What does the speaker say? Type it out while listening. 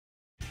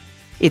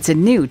It's a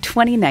new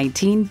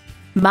 2019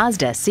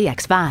 Mazda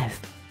CX-5.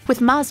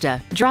 With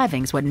Mazda,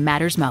 driving's what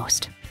matters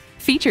most.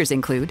 Features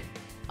include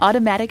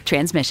automatic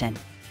transmission,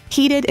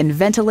 heated and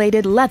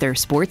ventilated leather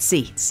sports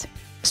seats,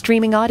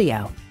 streaming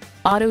audio,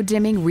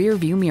 auto-dimming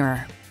rear-view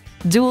mirror,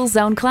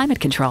 dual-zone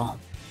climate control,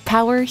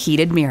 power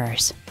heated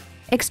mirrors,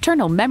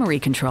 external memory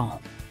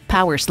control,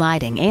 power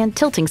sliding and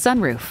tilting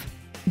sunroof,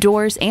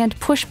 doors and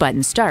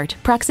push-button start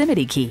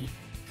proximity key,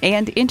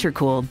 and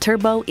intercooled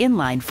turbo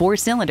inline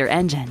 4-cylinder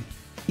engine.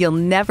 You'll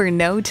never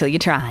know till you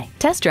try.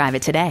 Test drive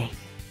it today.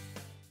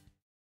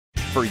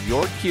 For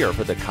your cure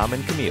for the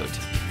common commute,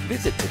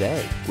 visit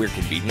today. We're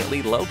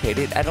conveniently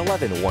located at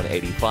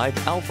 11185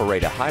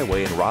 Alpharetta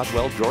Highway in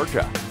Roswell,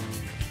 Georgia.